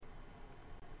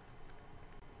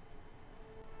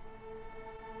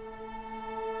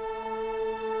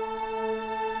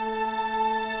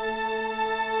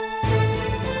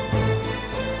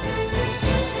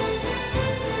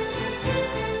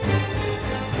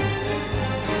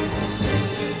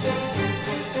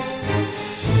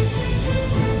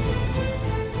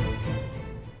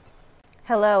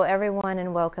Hello, everyone,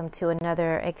 and welcome to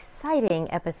another exciting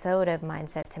episode of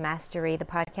Mindset to Mastery, the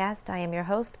podcast. I am your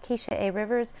host, Keisha A.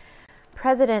 Rivers,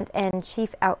 President and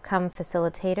Chief Outcome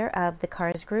Facilitator of the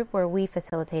CARS Group, where we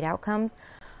facilitate outcomes.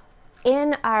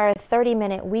 In our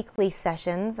 30-minute weekly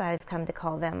sessions, I've come to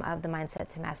call them, of the Mindset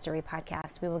to Mastery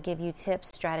podcast, we will give you tips,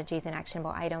 strategies, and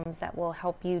actionable items that will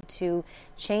help you to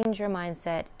change your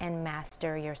mindset and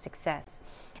master your success.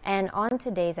 And on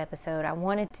today's episode, I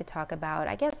wanted to talk about,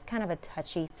 I guess, kind of a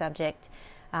touchy subject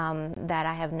that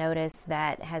I have noticed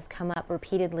that has come up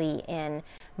repeatedly in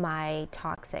my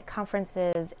talks at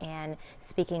conferences and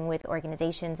speaking with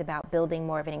organizations about building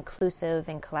more of an inclusive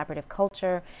and collaborative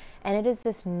culture. And it is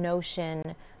this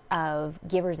notion of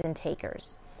givers and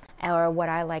takers, or what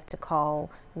I like to call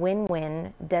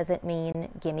win-win doesn't mean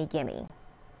gimme, gimme.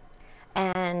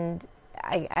 And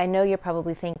I know you're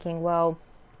probably thinking, well,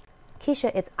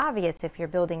 Keisha, it's obvious if you're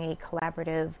building a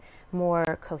collaborative,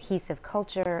 more cohesive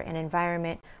culture and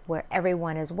environment where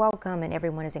everyone is welcome and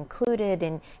everyone is included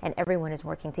and everyone is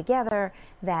working together,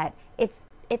 that it's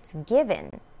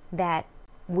given that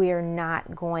we're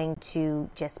not going to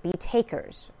just be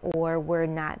takers, or we're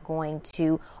not going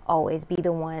to always be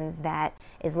the ones that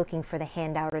is looking for the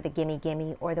handout or the gimme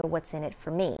gimme or the what's in it for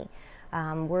me.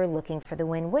 We're looking for the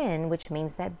win-win, which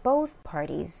means that both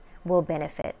parties will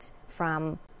benefit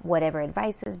from whatever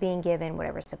advice is being given,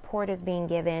 whatever support is being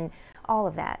given, all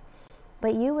of that.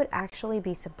 But you would actually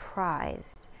be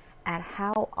surprised at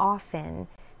how often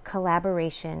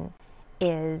collaboration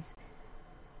is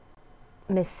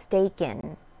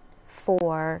mistaken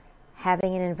for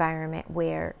having an environment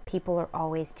where people are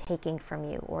always taking from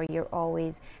you, or you're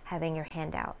always having your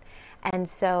hand out. And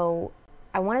so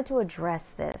I wanted to address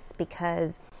this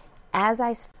because as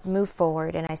I move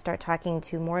forward and I start talking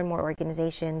to more and more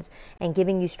organizations and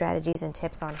giving you strategies and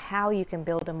tips on how you can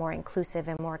build a more inclusive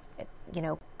and more,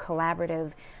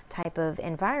 collaborative type of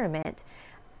environment,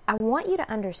 I want you to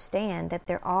understand that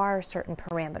there are certain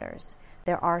parameters,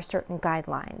 there are certain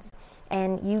guidelines,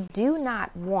 and you do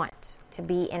not want to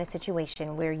be in a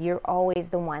situation where you're always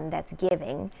the one that's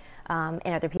giving and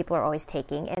other people are always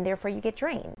taking, and therefore you get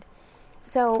drained.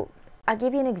 So I'll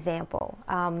give you an example.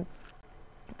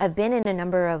 I've been in a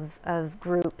number of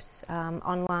groups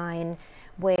online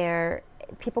where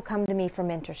people come to me for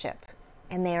mentorship,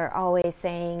 and they're always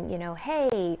saying,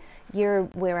 hey, you're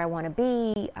where I want to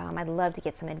be. I'd love to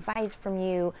get some advice from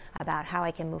you about how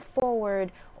I can move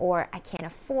forward, or I can't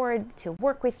afford to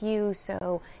work with you.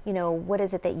 So, what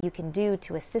is it that you can do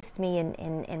to assist me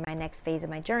in my next phase of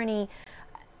my journey?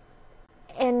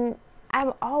 And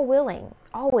I'm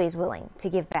always willing to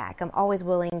give back. I'm always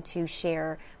willing to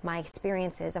share my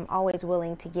experiences. I'm always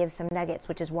willing to give some nuggets,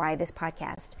 which is why this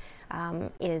podcast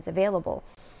is available.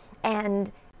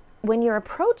 And when you're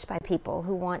approached by people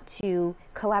who want to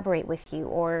collaborate with you,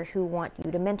 or who want you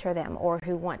to mentor them, or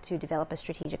who want to develop a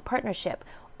strategic partnership,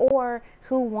 or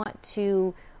who want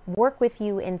to work with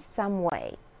you in some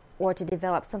way, or to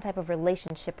develop some type of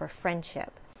relationship or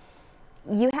friendship,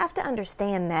 you have to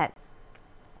understand that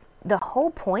the whole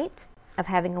point of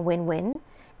having a win-win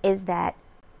is that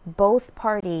both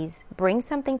parties bring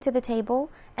something to the table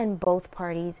and both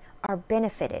parties are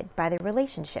benefited by the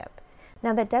relationship.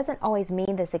 Now, that doesn't always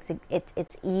mean that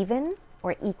it's even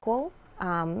or equal,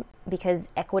 because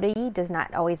equity does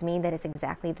not always mean that it's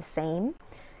exactly the same.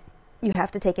 You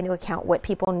have to take into account what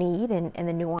people need and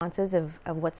the nuances of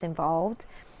what's involved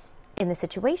in the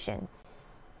situation.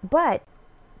 But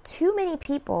too many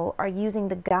people are using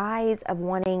the guise of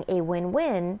wanting a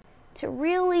win-win to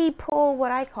really pull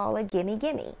what I call a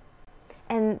gimme-gimme.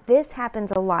 And this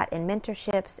happens a lot in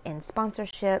mentorships, in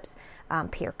sponsorships,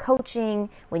 peer coaching,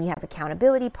 when you have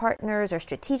accountability partners or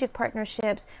strategic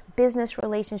partnerships, business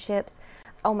relationships.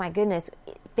 Oh my goodness,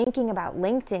 thinking about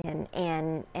LinkedIn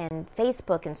and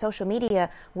Facebook and social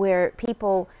media, where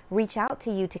people reach out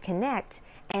to you to connect,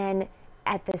 and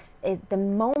at the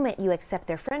moment you accept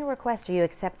their friend request or you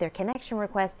accept their connection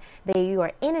request, you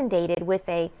are inundated with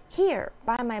a, here,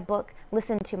 buy my book,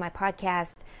 listen to my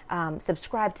podcast,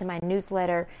 subscribe to my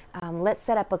newsletter, let's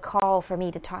set up a call for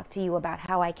me to talk to you about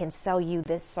how I can sell you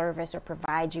this service or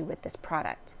provide you with this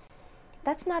product.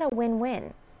 That's not a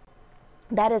win-win.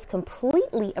 That is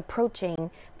completely approaching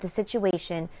the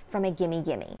situation from a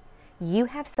gimme-gimme. You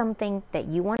have something that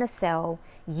you want to sell,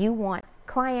 you want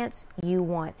clients, you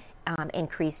want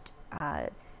increased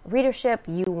readership,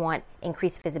 you want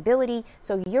increased visibility.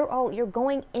 So you're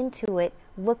going into it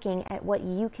looking at what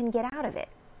you can get out of it.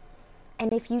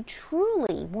 And if you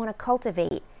truly want to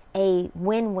cultivate a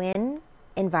win-win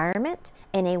environment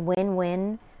and a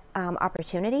win-win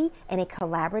opportunity in a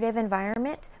collaborative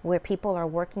environment where people are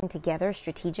working together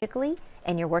strategically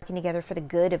and you're working together for the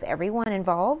good of everyone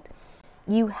involved,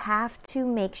 you have to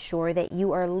make sure that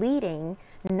you are leading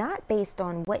not based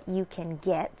on what you can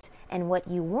get and what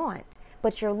you want,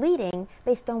 but you're leading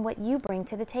based on what you bring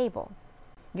to the table.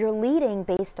 You're leading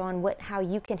based on how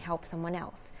you can help someone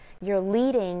else. You're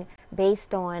leading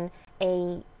based on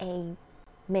a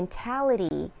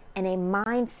mentality and a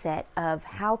mindset of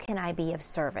how can I be of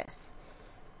service,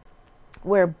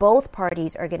 where both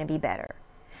parties are going to be better.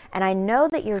 And I know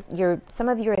that some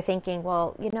of you are thinking,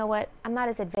 well, you know what? I'm not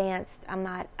as advanced. I'm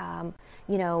not,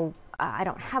 I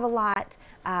don't have a lot.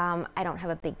 I don't have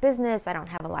a big business. I don't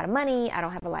have a lot of money. I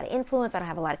don't have a lot of influence. I don't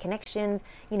have a lot of connections.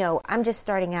 I'm just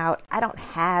starting out. I don't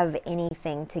have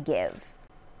anything to give.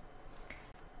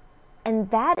 And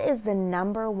that is the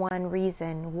number one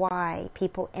reason why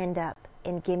people end up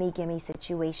in gimme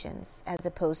situations as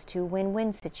opposed to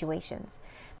win-win situations,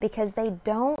 because they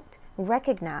don't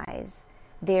recognize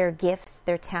their gifts,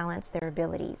 their talents, their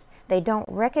abilities. They don't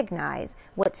recognize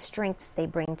what strengths they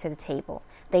bring to the table.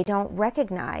 They don't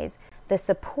recognize the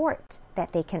support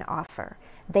that they can offer.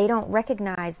 They don't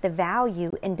recognize the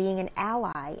value in being an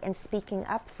ally and speaking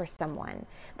up for someone.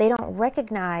 They don't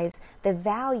recognize the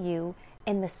value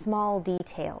in the small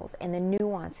details and the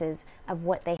nuances of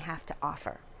what they have to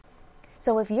offer.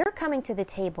 So if you're coming to the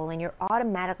table and you're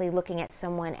automatically looking at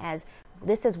someone as,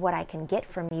 this is what I can get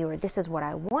from you, or this is what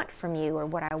I want from you, or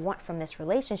what I want from this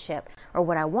relationship, or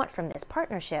what I want from this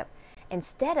partnership,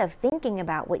 instead of thinking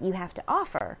about what you have to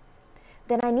offer,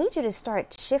 then I need you to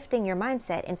start shifting your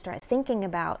mindset and start thinking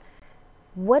about,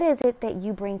 what is it that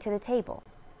you bring to the table?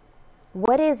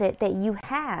 What is it that you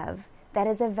have that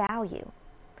is of value?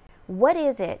 What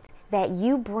is it that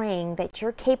you bring, that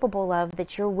you're capable of,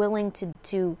 that you're willing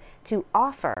to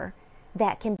offer,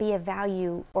 that can be of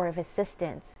value or of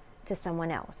assistance to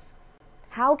someone else?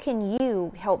 How can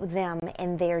you help them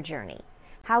in their journey?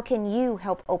 How can you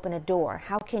help open a door?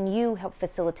 How can you help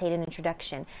facilitate an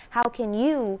introduction? How can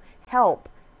you help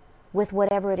with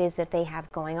whatever it is that they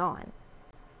have going on?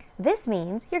 This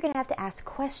means you're going to have to ask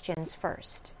questions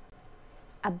first.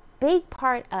 A big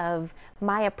part of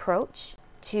my approach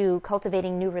to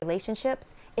cultivating new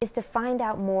relationships is to find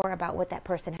out more about what that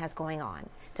person has going on,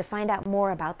 to find out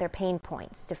more about their pain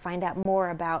points, to find out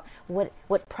more about what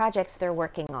projects they're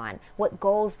working on, what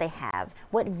goals they have,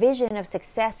 what vision of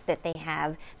success that they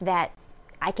have that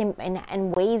I can,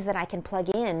 and ways that I can plug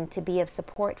in to be of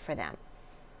support for them.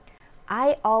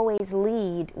 I always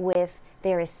lead with,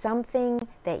 there is something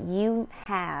that you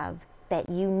have that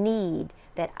you need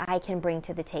that I can bring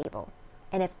to the table.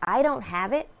 And if I don't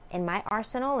have it in my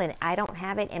arsenal and I don't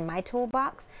have it in my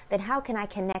toolbox, then how can I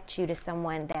connect you to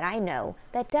someone that I know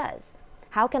that does?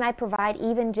 How can I provide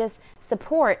even just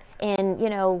support and,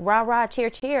 rah, rah, cheer,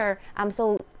 cheer, I'm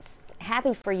so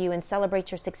happy for you, and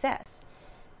celebrate your success?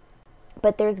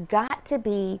 But there's got to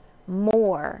be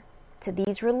more to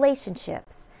these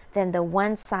relationships than the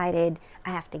one-sided, I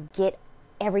have to get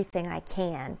everything I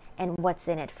can and what's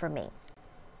in it for me.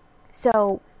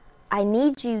 So I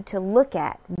need you to look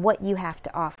at what you have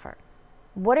to offer.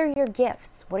 What are your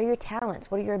gifts? What are your talents?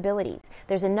 What are your abilities?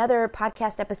 There's another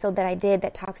podcast episode that I did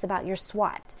that talks about your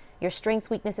SWOT, your strengths,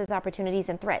 weaknesses, opportunities,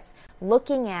 and threats.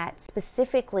 Looking at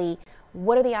specifically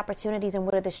what are the opportunities and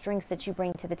what are the strengths that you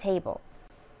bring to the table.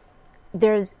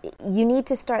 You need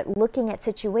to start looking at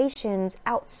situations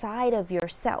outside of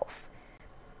yourself.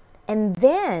 And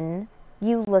then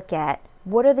you look at,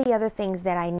 what are the other things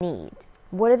that I need?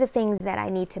 What are the things that I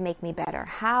need to make me better?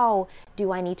 How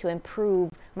do I need to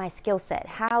improve my skill set?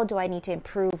 How do I need to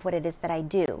improve what it is that I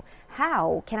do?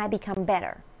 How can I become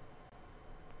better?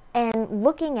 And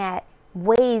looking at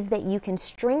ways that you can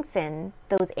strengthen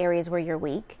those areas where you're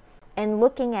weak, and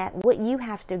looking at what you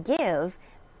have to give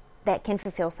that can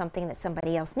fulfill something that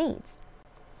somebody else needs.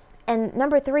 And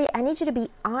number 3, I need you to be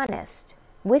honest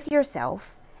with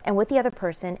yourself and with the other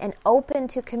person, and open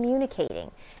to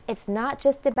communicating. It's not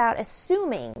just about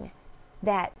assuming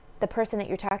that the person that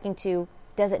you're talking to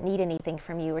doesn't need anything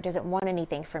from you or doesn't want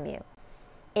anything from you.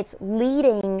 It's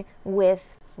leading with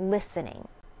listening.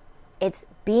 It's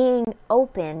being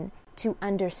open to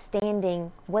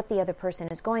understanding what the other person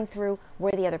is going through,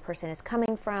 where the other person is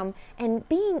coming from, and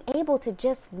being able to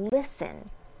just listen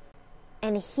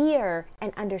and hear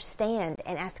and understand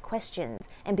and ask questions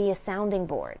and be a sounding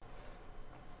board.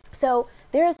 So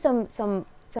there are some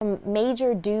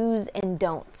major do's and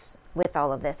don'ts with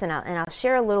all of this, and I'll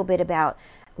share a little bit about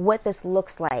what this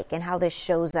looks like and how this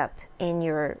shows up in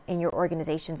your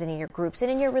organizations and in your groups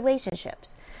and in your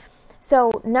relationships.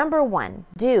 So number 1,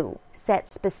 do set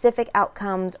specific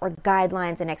outcomes or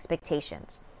guidelines and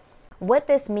expectations. What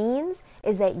this means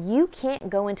is that you can't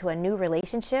go into a new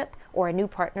relationship or a new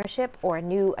partnership or a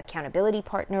new accountability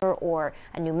partner or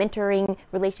a new mentoring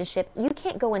relationship. You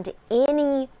can't go into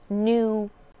any new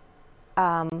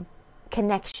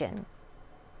connection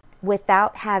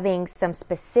without having some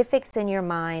specifics in your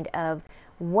mind of,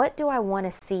 what do I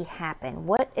want to see happen?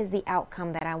 What is the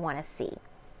outcome that I want to see?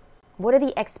 What are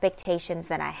the expectations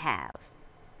that I have?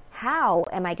 How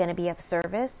am I going to be of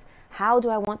service? How do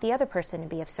I want the other person to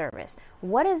be of service?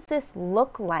 What does this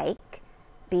look like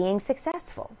being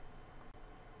successful?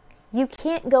 You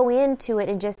can't go into it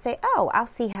and just say, oh, I'll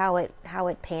see how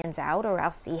it pans out, or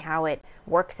I'll see how it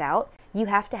works out. You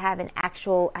have to have an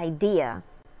actual idea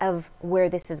of where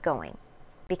this is going.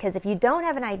 Because if you don't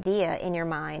have an idea in your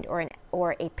mind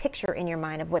or a picture in your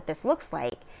mind of what this looks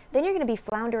like, then you're going to be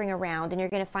floundering around and you're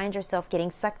going to find yourself getting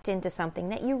sucked into something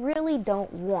that you really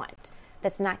don't want,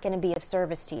 that's not going to be of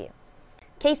service to you.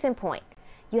 Case in point,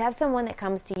 you have someone that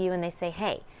comes to you and they say,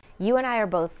 hey, you and I are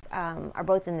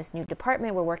both in this new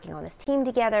department. We're working on this team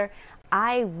together.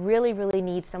 I really, really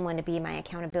need someone to be my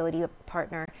accountability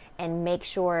partner and make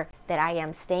sure that I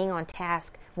am staying on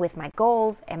task with my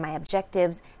goals and my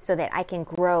objectives so that I can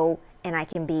grow and I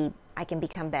can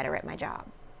become better at my job.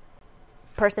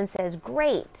 Person says,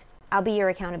 great, I'll be your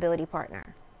accountability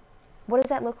partner. What does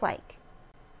that look like?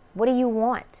 What do you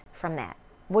want from that?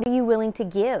 What are you willing to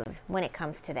give when it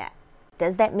comes to that?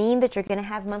 Does that mean that you're going to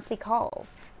have monthly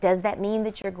calls? Does that mean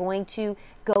that you're going to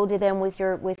go to them with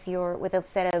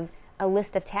a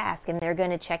list of tasks and they're going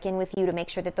to check in with you to make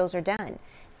sure that those are done?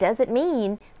 Does it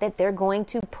mean that they're going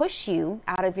to push you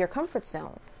out of your comfort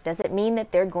zone? Does it mean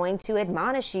that they're going to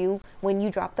admonish you when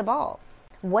you drop the ball?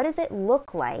 What does it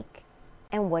look like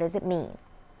and what does it mean?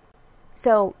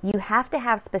 So you have to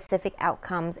have specific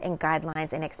outcomes and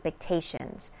guidelines and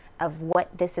expectations of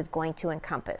what this is going to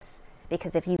encompass.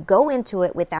 Because if you go into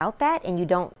it without that and you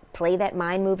don't play that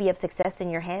mind movie of success in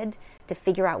your head to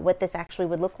figure out what this actually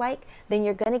would look like, then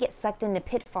you're going to get sucked into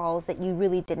pitfalls that you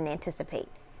really didn't anticipate.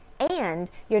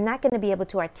 And you're not going to be able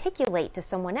to articulate to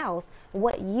someone else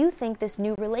what you think this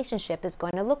new relationship is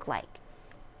going to look like.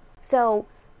 So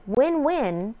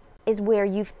win-win is where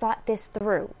you've thought this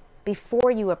through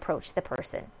before you approach the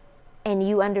person. And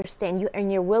you understand,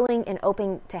 and you're willing and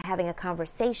open to having a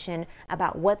conversation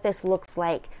about what this looks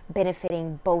like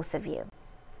benefiting both of you.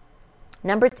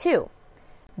 Number 2,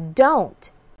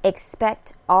 don't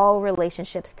expect all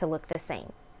relationships to look the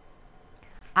same.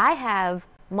 I have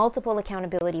multiple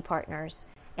accountability partners,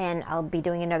 and I'll be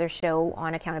doing another show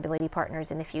on accountability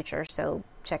partners in the future, so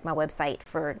check my website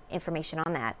for information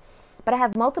on that. But I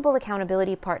have multiple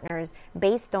accountability partners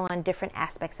based on different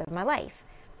aspects of my life,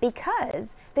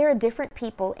 because there are different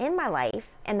people in my life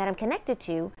and that I'm connected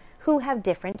to who have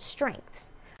different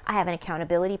strengths. I have an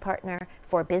accountability partner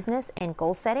for business and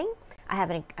goal setting. I have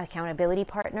an accountability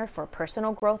partner for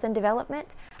personal growth and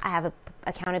development. I have an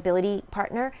accountability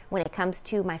partner when it comes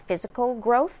to my physical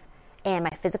growth and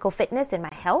my physical fitness and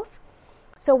my health.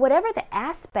 So whatever the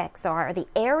aspects are, the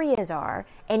areas are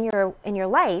in your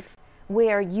life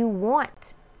where you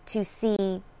want to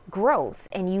see growth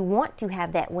and you want to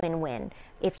have that win-win.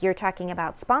 If you're talking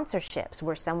about sponsorships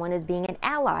where someone is being an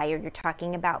ally, or you're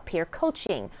talking about peer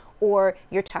coaching, or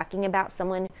you're talking about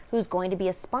someone who's going to be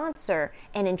a sponsor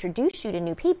and introduce you to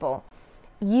new people,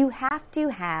 you have to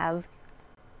have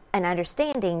an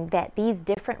understanding that these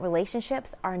different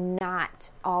relationships are not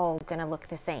all going to look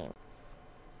the same.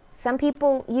 Some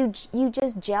people you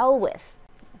just gel with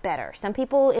better. Some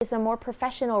people it's a more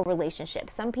professional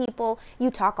relationship. Some people you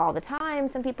talk all the time.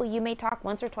 Some people you may talk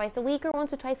once or twice a week, or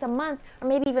once or twice a month, or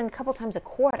maybe even a couple times a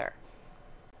quarter.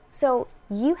 So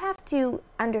you have to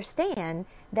understand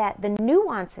that the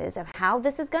nuances of how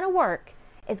this is going to work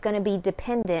is going to be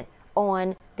dependent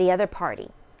on the other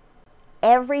party.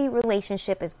 Every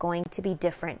relationship is going to be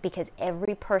different because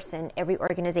every person, every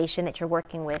organization that you're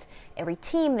working with, every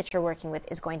team that you're working with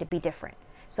is going to be different.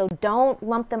 So don't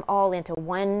lump them all into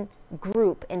one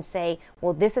group and say,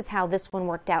 well, this is how this one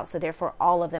worked out, so therefore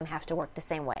all of them have to work the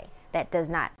same way. That's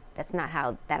not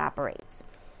how that operates.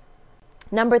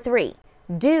 Number 3,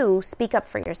 do speak up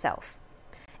for yourself.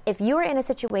 If you are in a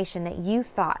situation that you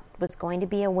thought was going to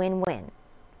be a win-win,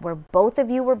 where both of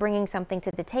you were bringing something to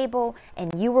the table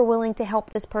and you were willing to help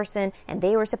this person and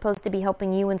they were supposed to be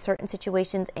helping you in certain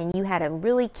situations, and you had a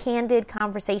really candid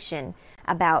conversation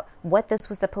about what this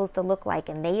was supposed to look like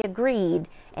and they agreed,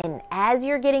 and as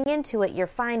you're getting into it, you're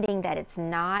finding that it's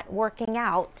not working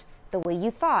out the way you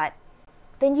thought,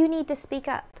 then you need to speak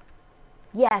up.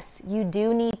 Yes, you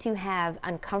do need to have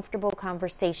uncomfortable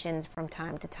conversations from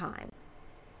time to time.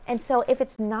 And so if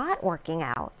it's not working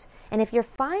out And if you're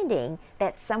finding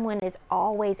that someone is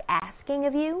always asking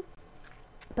of you,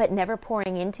 but never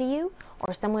pouring into you,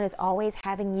 or someone is always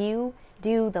having you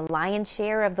do the lion's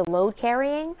share of the load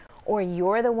carrying, or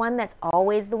you're the one that's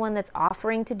always the one that's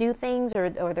offering to do things, or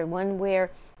the one where,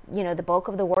 the bulk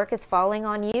of the work is falling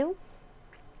on you,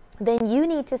 then you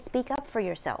need to speak up for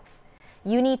yourself.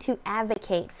 You need to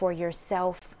advocate for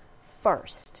yourself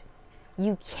first.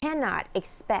 You cannot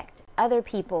expect other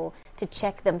people to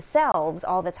check themselves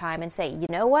all the time and say, you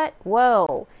know what?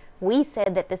 Whoa, we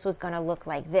said that this was going to look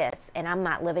like this, and I'm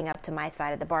not living up to my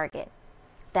side of the bargain.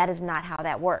 That is not how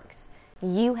that works.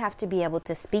 You have to be able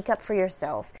to speak up for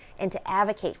yourself and to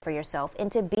advocate for yourself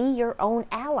and to be your own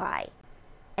ally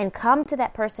and come to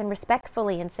that person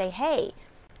respectfully and say, hey,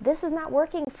 this is not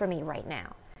working for me right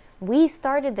now. We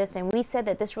started this and we said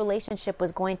that this relationship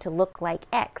was going to look like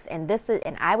X, and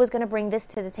I was going to bring this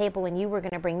to the table and you were going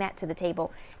to bring that to the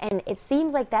table. And it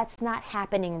seems like that's not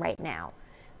happening right now.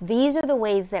 These are the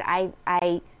ways that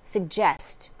I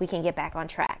suggest we can get back on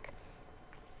track.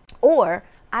 Or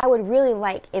I would really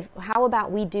like, how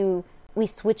about we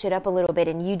switch it up a little bit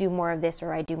and you do more of this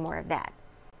or I do more of that.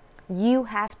 You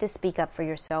have to speak up for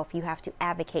yourself. You have to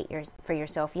advocate for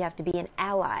yourself. You have to be an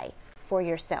ally for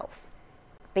yourself.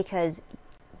 Because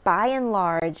by and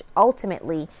large,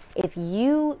 ultimately, if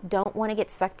you don't want to get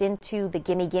sucked into the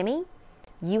gimme,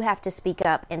 you have to speak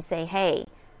up and say, hey,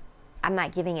 I'm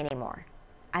not giving anymore.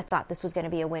 I thought this was going to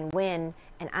be a win-win,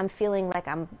 and I'm feeling like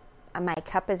my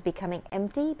cup is becoming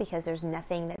empty because there's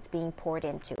nothing that's being poured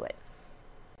into it.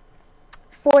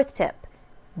 Fourth tip,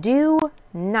 do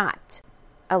not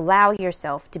allow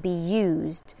yourself to be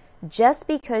used just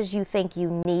because you think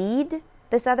you need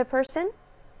this other person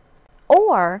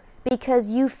or because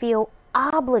you feel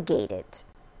obligated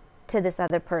to this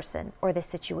other person or the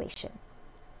situation.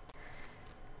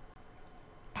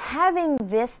 Having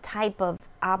this type of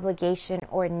obligation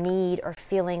or need or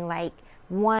feeling like,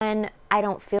 one, I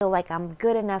don't feel like I'm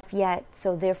good enough yet,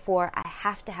 so therefore I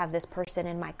have to have this person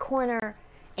in my corner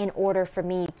in order for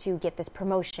me to get this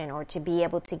promotion or to be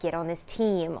able to get on this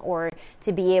team or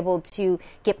to be able to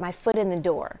get my foot in the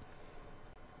door.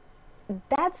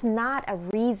 That's not a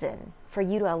reason for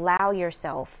you to allow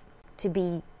yourself to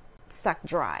be sucked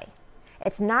dry.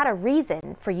 It's not a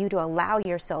reason for you to allow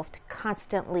yourself to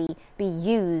constantly be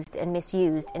used and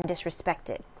misused and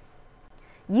disrespected.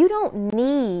 You don't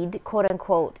need, quote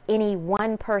unquote, any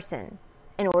one person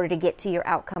in order to get to your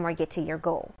outcome or get to your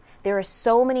goal. There are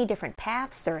so many different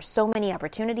paths, there are so many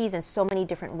opportunities and so many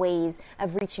different ways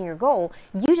of reaching your goal.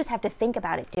 You just have to think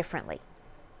about it differently.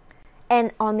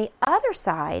 And on the other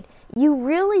side, you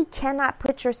really cannot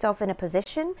put yourself in a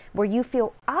position where you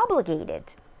feel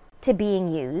obligated to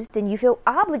being used and you feel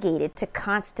obligated to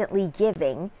constantly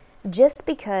giving just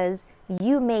because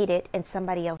you made it and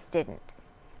somebody else didn't.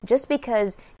 Just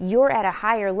because you're at a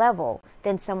higher level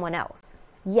than someone else.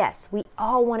 Yes, we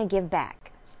all want to give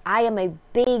back. I am a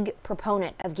big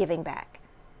proponent of giving back.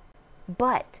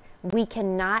 But we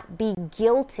cannot be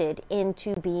guilted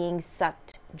into being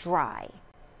sucked dry.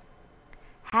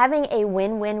 Having a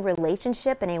win-win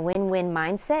relationship and a win-win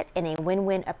mindset and a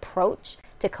win-win approach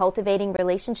to cultivating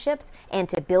relationships and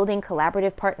to building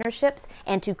collaborative partnerships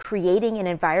and to creating an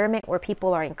environment where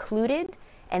people are included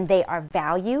and they are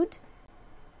valued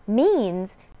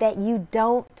means that you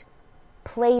don't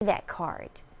play that card.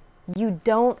 You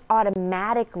don't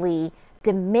automatically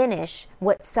diminish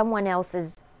what someone else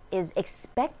is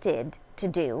expected to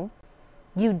do.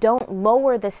 You don't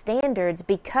lower the standards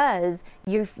because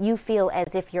you feel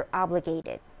as if you're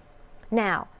obligated.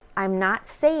 Now, I'm not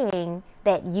saying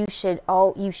that you should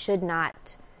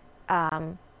not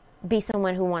be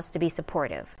someone who wants to be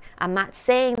supportive. I'm not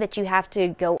saying that you have to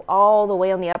go all the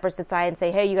way on the upper side and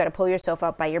say, hey, you got to pull yourself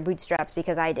up by your bootstraps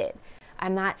because I did.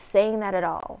 I'm not saying that at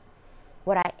all.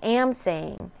 What I am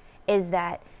saying is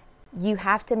that you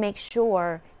have to make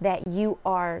sure that you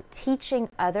are teaching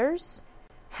others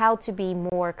how to be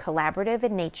more collaborative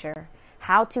in nature,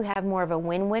 how to have more of a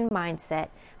win-win mindset,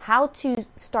 how to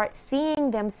start seeing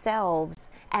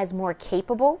themselves as more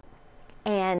capable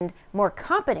and more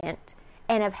competent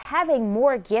and of having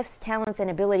more gifts, talents,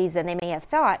 and abilities than they may have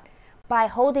thought by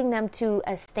holding them to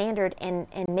a standard and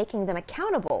making them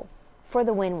accountable for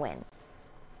the win-win.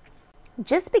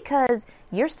 Just because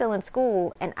you're still in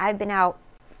school and I've been out,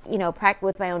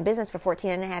 with my own business for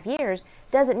 14 and a half years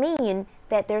doesn't mean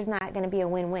that there's not going to be a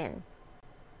win-win.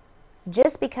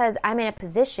 Just because I'm in a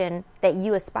position that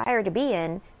you aspire to be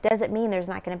in doesn't mean there's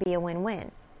not going to be a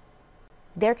win-win.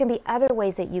 There can be other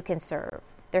ways that you can serve.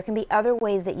 There can be other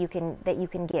ways that you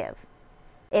can give.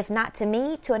 If not to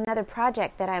me, to another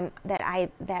project that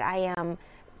I am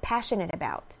passionate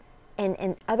about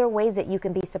and other ways that you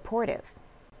can be supportive.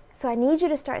 So I need you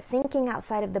to start thinking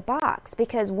outside of the box,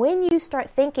 because when you start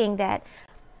thinking that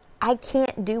I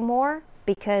can't do more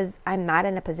because I'm not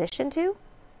in a position to,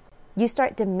 you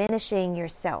start diminishing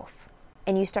yourself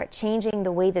and you start changing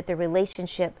the way that the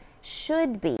relationship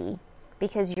should be,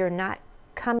 because you're not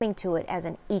coming to it as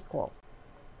an equal.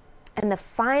 And the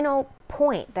final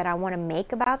point that I want to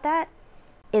make about that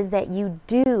is that you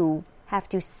do have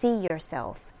to see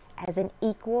yourself as an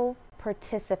equal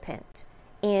participant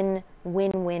in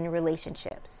win-win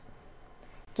relationships.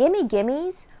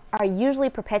 Gimmies are usually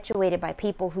perpetuated by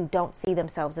people who don't see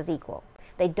themselves as equal.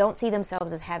 They don't see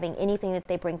themselves as having anything that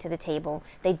they bring to the table.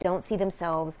 They don't see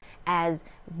themselves as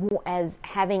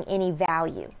having any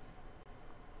value.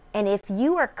 And if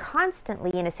you are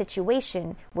constantly in a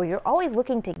situation where you're always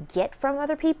looking to get from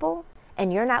other people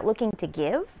and you're not looking to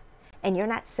give, and you're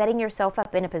not setting yourself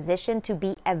up in a position to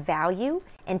be of value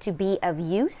and to be of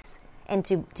use and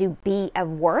to be of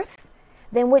worth,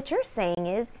 then what you're saying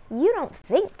is you don't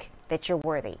think that you're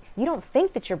worthy. You don't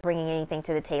think that you're bringing anything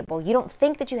to the table. You don't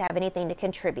think that you have anything to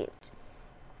contribute.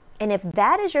 And if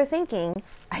that is your thinking,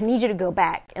 I need you to go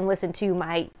back and listen to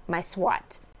my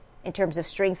SWOT in terms of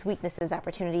strengths, weaknesses,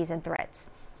 opportunities, and threats.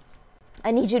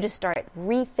 I need you to start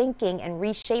rethinking and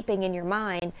reshaping in your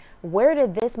mind, where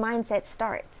did this mindset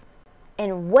start?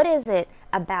 And what is it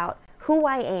about who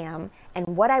I am and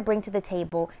what I bring to the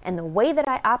table and the way that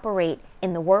I operate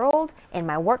in the world, in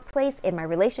my workplace, in my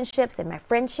relationships, in my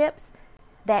friendships,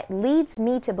 that leads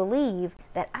me to believe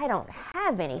that I don't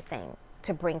have anything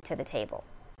to bring to the table?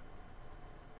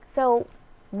 So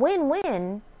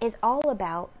win-win is all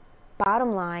about,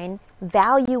 bottom line,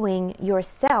 valuing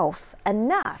yourself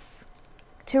enough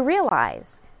to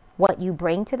realize what you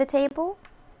bring to the table,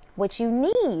 what you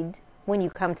need when you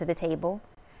come to the table,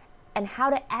 and how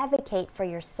to advocate for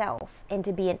yourself and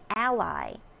to be an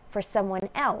ally for someone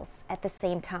else at the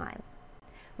same time.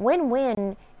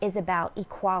 Win-win is about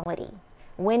equality.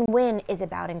 Win-win is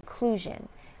about inclusion.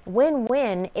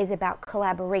 Win-win is about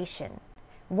collaboration.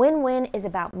 Win-win is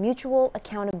about mutual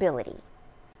accountability.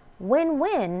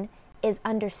 Win-win is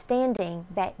understanding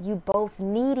that you both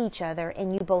need each other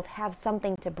and you both have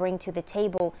something to bring to the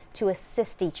table to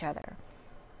assist each other.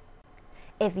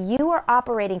 If you are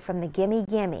operating from the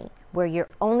gimme, where you're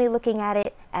only looking at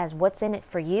it as what's in it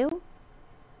for you,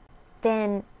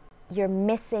 then you're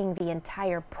missing the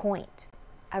entire point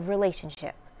of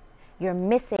relationship. You're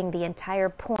missing the entire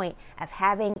point of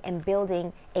having and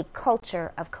building a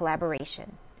culture of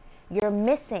collaboration. You're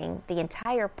missing the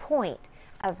entire point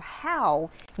of how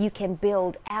you can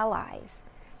build allies,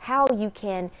 how you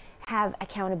can have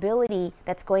accountability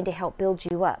that's going to help build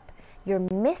you up. You're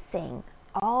missing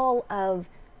all of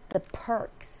the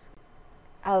perks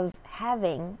of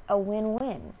having a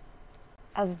win-win,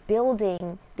 of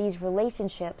building these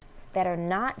relationships that are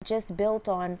not just built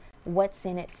on what's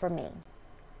in it for me.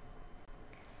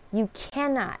 You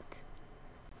cannot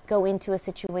go into a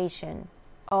situation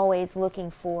always looking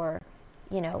for,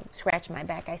 scratch my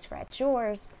back, I scratch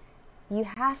yours. You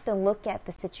have to look at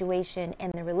the situation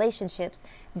and the relationships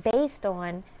based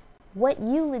on what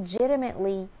you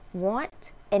legitimately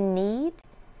want and need,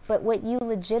 but what you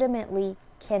legitimately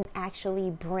can actually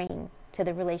bring to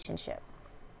the relationship,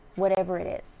 whatever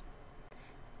it is.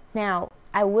 Now,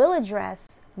 I will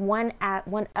address one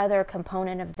other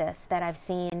component of this that I've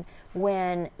seen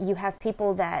when you have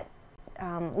people that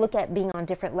look at being on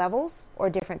different levels or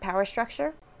different power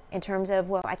structure in terms of,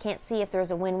 well, I can't see if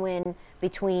there's a win-win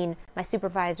between my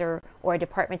supervisor or a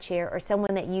department chair or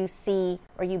someone that you see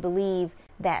or you believe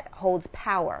that holds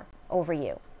power over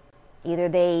you. Either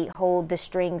they hold the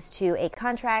strings to a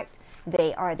contract,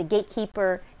 they are the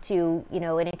gatekeeper to,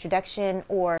 an introduction,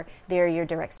 or they're your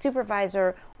direct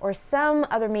supervisor, or some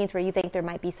other means where you think there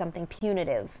might be something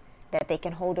punitive that they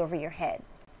can hold over your head.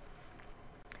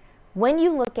 When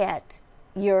you look at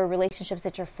your relationships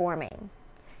that you're forming,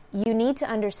 you need to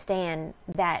understand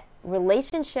that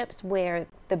relationships where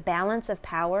the balance of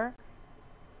power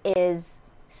is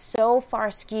so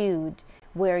far skewed,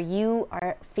 where you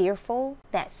are fearful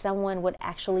that someone would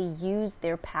actually use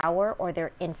their power or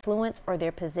their influence or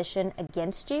their position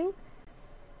against you,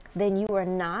 then you are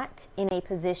not in a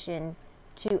position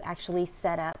to actually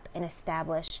set up and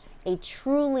establish a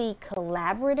truly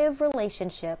collaborative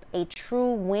relationship, a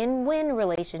true win-win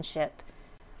relationship,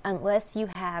 unless you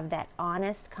have that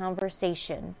honest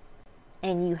conversation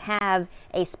and you have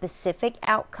a specific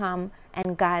outcome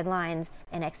and guidelines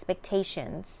and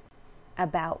expectations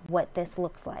about what this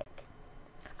looks like.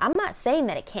 I'm not saying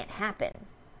that it can't happen,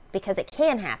 because it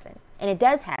can happen, and it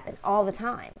does happen all the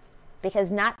time, because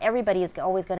not everybody is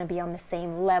always going to be on the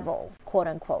same level, quote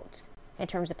unquote, in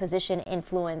terms of position,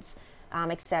 influence,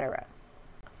 etc.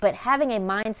 But having a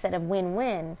mindset of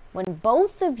win-win, when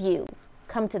both of you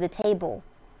come to the table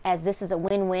as this is a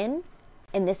win-win,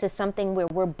 and this is something where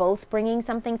we're both bringing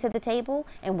something to the table,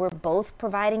 and we're both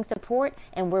providing support,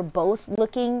 and we're both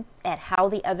looking at how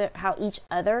each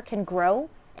other can grow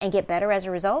and get better as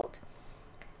a result,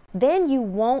 then you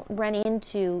won't run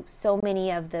into so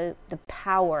many of the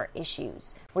power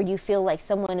issues where you feel like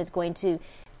someone is going to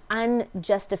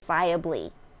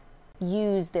unjustifiably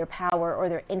use their power or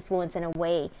their influence in a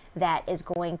way that is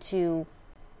going to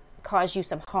cause you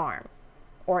some harm,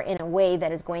 or in a way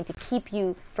that is going to keep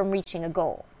you from reaching a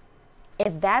goal.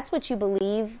 If that's what you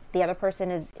believe the other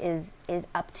person is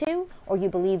up to, or you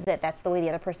believe that that's the way the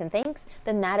other person thinks,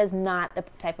 then that is not the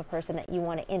type of person that you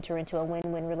want to enter into a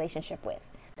win-win relationship with.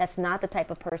 That's not the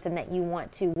type of person that you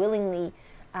want to willingly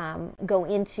go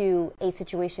into a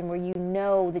situation where you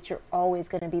know that you're always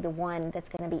going to be the one that's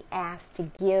going to be asked to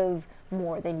give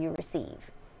more than you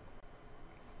receive.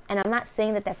 And I'm not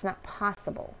saying that that's not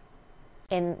possible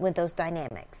with those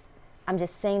dynamics. I'm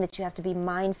just saying that you have to be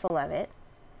mindful of it,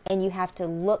 and you have to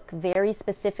look very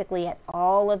specifically at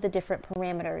all of the different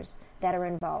parameters that are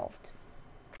involved.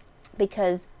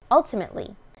 Because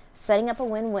ultimately, setting up a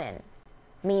win-win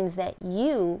means that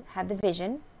you have the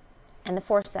vision and the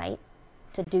foresight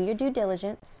to do your due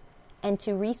diligence and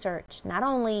to research not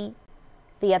only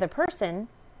the other person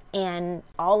and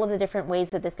all of the different ways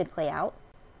that this could play out,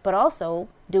 but also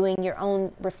doing your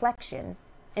own reflection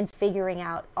and figuring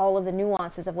out all of the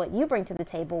nuances of what you bring to the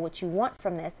table, what you want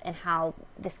from this, and how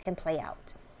this can play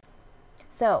out.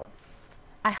 So,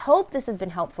 I hope this has been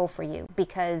helpful for you,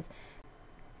 because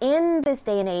in this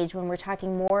day and age when we're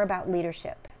talking more about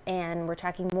leadership and we're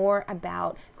talking more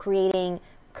about creating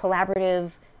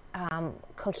collaborative,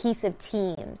 cohesive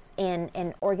teams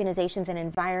and organizations and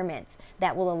environments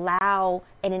that will allow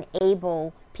and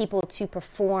enable people to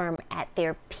perform at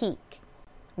their peak,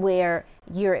 where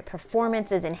your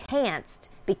performance is enhanced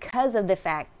because of the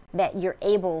fact that you're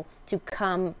able to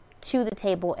come to the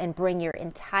table and bring your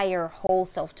entire whole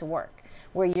self to work,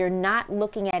 where you're not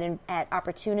looking at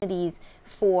opportunities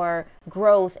for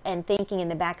growth and thinking in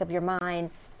the back of your mind,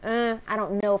 I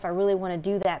don't know if I really want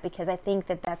to do that because I think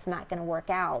that that's not going to work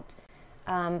out.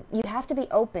 You have to be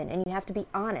open, and you have to be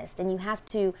honest, and you have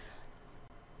to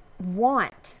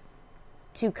want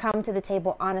to come to the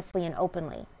table honestly and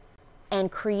openly, and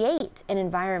create an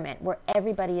environment where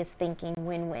everybody is thinking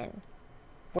win-win,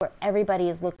 where everybody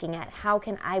is looking at how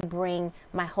can I bring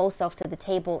my whole self to the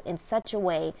table in such a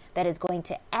way that is going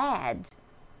to add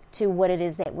to what it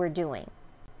is that we're doing.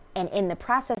 And in the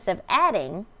process of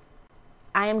adding,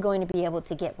 I am going to be able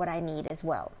to get what I need as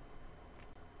well.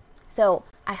 So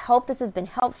I hope this has been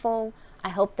helpful. I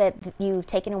hope that you've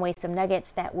taken away some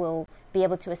nuggets that will be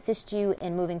able to assist you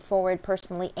in moving forward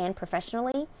personally and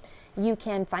professionally. You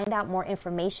can find out more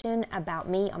information about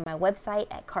me on my website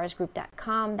at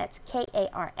karsgroup.com. That's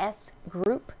KARS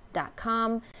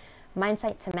group.com.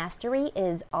 Mindsight to Mastery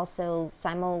is also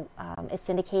it's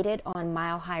syndicated on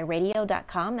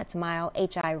milehighradio.com. That's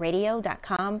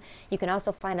milehighradio.com. You can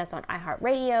also find us on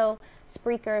iHeartRadio,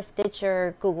 Spreaker,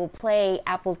 Stitcher, Google Play,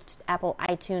 Apple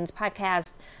iTunes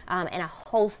podcast, and a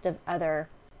host of other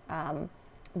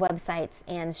websites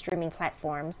and streaming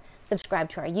platforms. Subscribe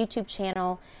to our YouTube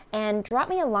channel, and drop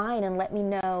me a line and let me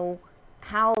know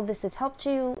how this has helped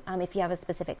you. If you have a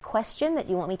specific question that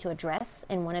you want me to address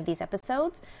in one of these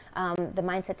episodes, the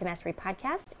Mindset to Mastery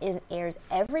podcast airs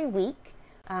every week.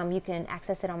 You can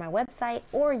access it on my website,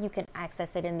 or you can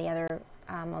access it in the other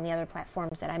on the other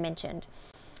platforms that I mentioned.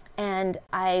 And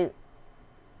I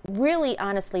really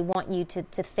honestly want you to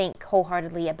think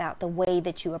wholeheartedly about the way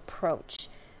that you approach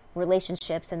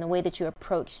relationships and the way that you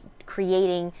approach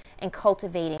creating and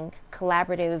cultivating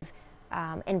collaborative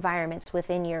environments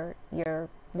within your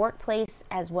workplace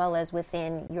as well as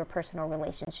within your personal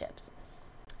relationships.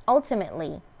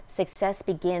 Ultimately, success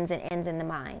begins and ends in the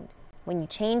mind. When you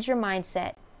change your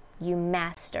mindset, you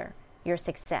master your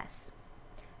success.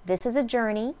 This is a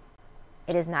journey.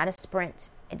 It is not a sprint.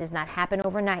 It does not happen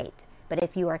overnight. But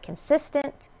if you are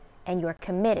consistent and you are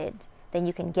committed, then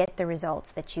you can get the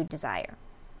results that you desire.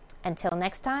 Until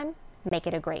next time, make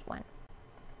it a great one.